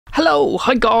Hello,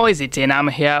 hi guys, it's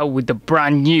Inam here with the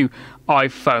brand new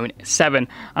iPhone 7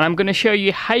 and I'm going to show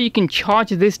you how you can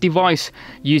charge this device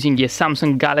using your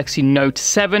Samsung Galaxy Note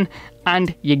 7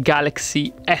 and your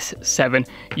Galaxy S7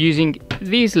 using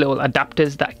these little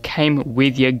adapters that came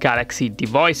with your Galaxy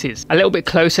devices. A little bit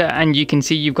closer and you can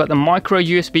see you've got the micro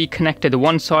USB connector to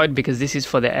one side because this is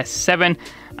for the S7,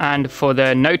 and for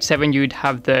the Note 7 you'd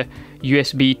have the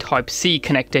USB Type-C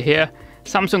connector here.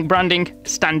 Samsung branding,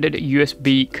 standard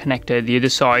USB connector the other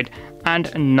side,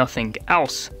 and nothing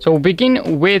else. So we'll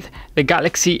begin with the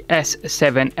Galaxy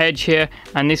S7 Edge here,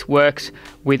 and this works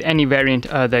with any variant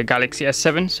of the Galaxy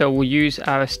S7. So we'll use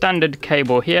our standard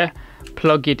cable here,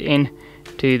 plug it in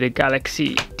to the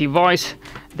Galaxy device,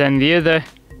 then the other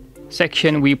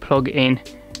section we plug in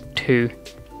to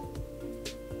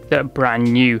the brand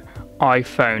new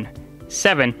iPhone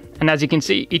 7, and as you can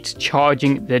see it's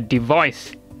charging the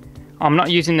device. I'm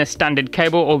not using the standard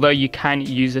cable, although you can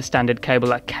use the standard cable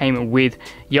that came with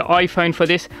your iPhone for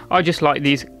this. I just like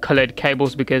these colored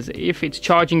cables because if it's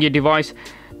charging your device,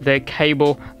 the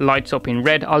cable lights up in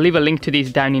red. I'll leave a link to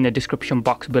these down in the description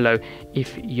box below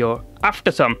if you're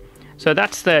after some. So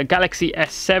that's the Galaxy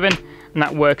S7 and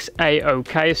that works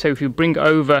a-okay. So if you bring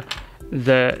over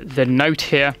the Note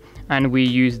here and we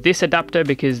use this adapter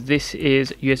because this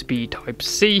is USB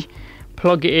Type-C,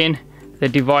 plug it in the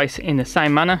device in the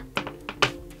same manner.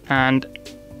 And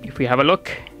if we have a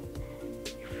look,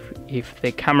 if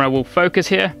the camera will focus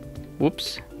here,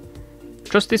 whoops,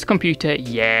 trust this computer,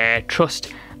 yeah,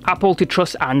 trust Apple to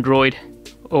trust Android,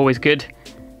 always good.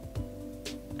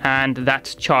 And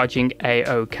that's charging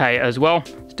a-okay as well,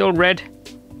 still red.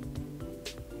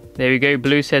 There we go,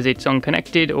 blue says it's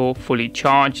unconnected or fully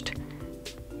charged.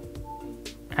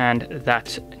 And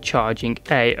that's charging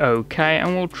a-okay,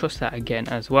 and we'll trust that again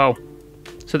as well.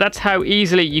 So that's how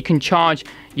easily you can charge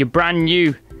your brand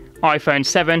new iPhone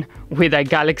 7 with a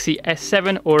Galaxy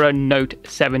S7 or a Note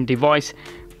 7 device.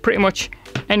 Pretty much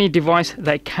any device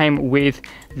that came with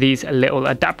these little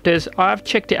adapters. I've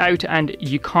checked it out and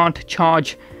you can't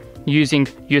charge using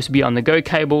USB on the go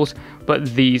cables, but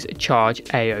these charge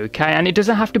a-okay. And it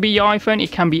doesn't have to be your iPhone,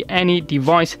 it can be any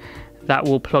device that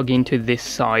will plug into this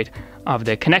side of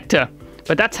the connector.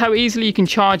 But that's how easily you can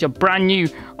charge a brand new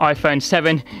iPhone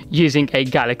 7 using a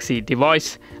Galaxy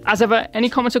device. As ever, any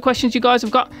comments or questions you guys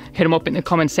have got, hit them up in the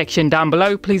comment section down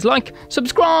below. Please like,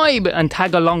 subscribe, and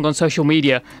tag along on social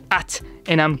media at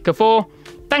Inam Kafour.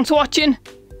 Thanks for watching,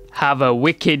 have a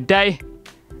wicked day,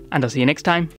 and I'll see you next time.